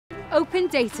Open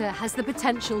data has the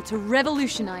potential to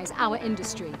revolutionize our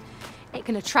industry. It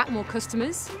can attract more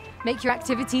customers, make your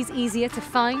activities easier to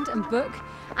find and book,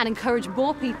 and encourage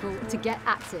more people to get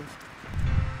active.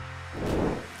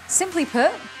 Simply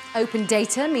put, open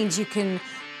data means you can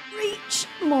reach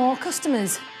more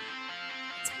customers.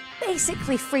 It's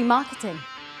basically free marketing.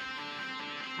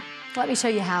 Let me show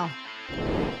you how.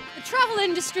 The travel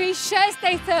industry shares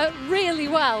data really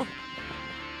well.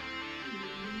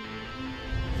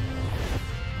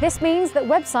 This means that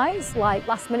websites like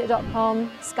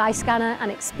lastminute.com, Skyscanner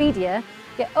and Expedia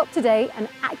get up-to-date and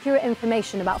accurate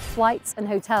information about flights and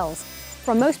hotels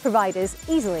from most providers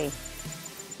easily.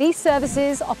 These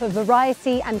services offer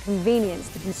variety and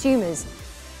convenience to consumers,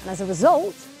 and as a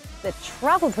result, the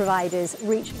travel providers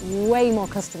reach way more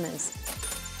customers.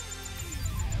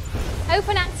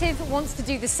 OpenActive wants to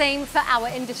do the same for our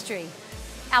industry.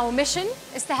 Our mission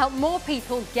is to help more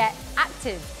people get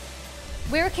active.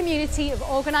 We're a community of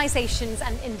organisations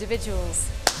and individuals,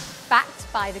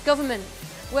 backed by the government,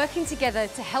 working together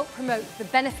to help promote the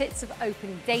benefits of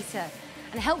open data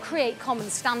and help create common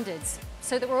standards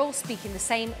so that we're all speaking the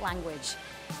same language.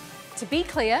 To be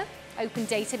clear, open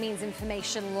data means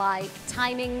information like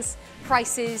timings,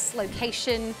 prices,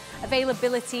 location,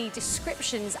 availability,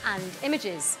 descriptions and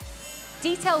images.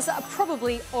 Details that are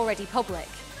probably already public,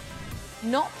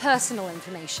 not personal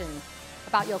information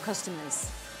about your customers.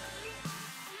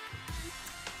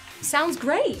 Sounds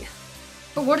great,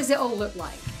 but what does it all look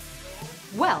like?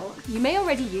 Well, you may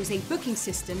already use a booking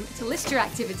system to list your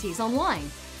activities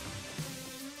online.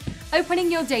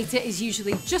 Opening your data is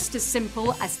usually just as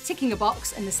simple as ticking a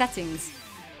box in the settings.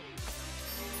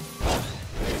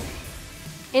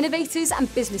 Innovators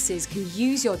and businesses can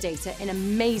use your data in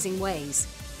amazing ways,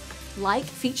 like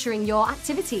featuring your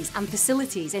activities and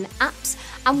facilities in apps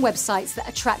and websites that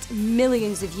attract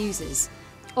millions of users,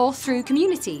 or through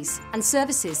communities and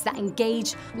services that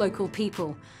engage local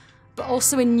people, but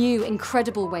also in new,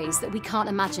 incredible ways that we can't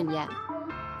imagine yet.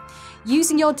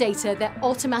 Using your data, they're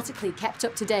automatically kept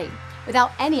up to date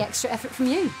without any extra effort from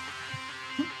you.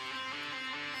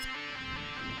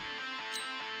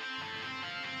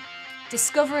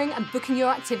 Discovering and booking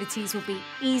your activities will be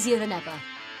easier than ever.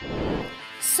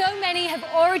 So many have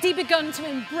already begun to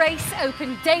embrace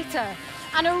open data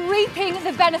and are reaping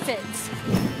the benefits.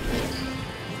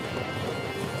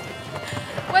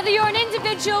 Whether you're an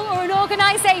individual or an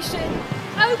organisation,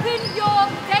 open your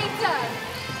data.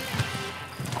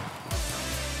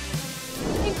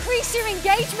 Increase your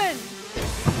engagement.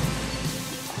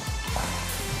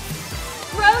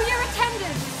 Grow your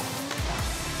attendance.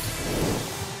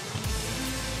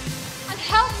 And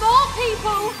help more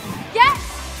people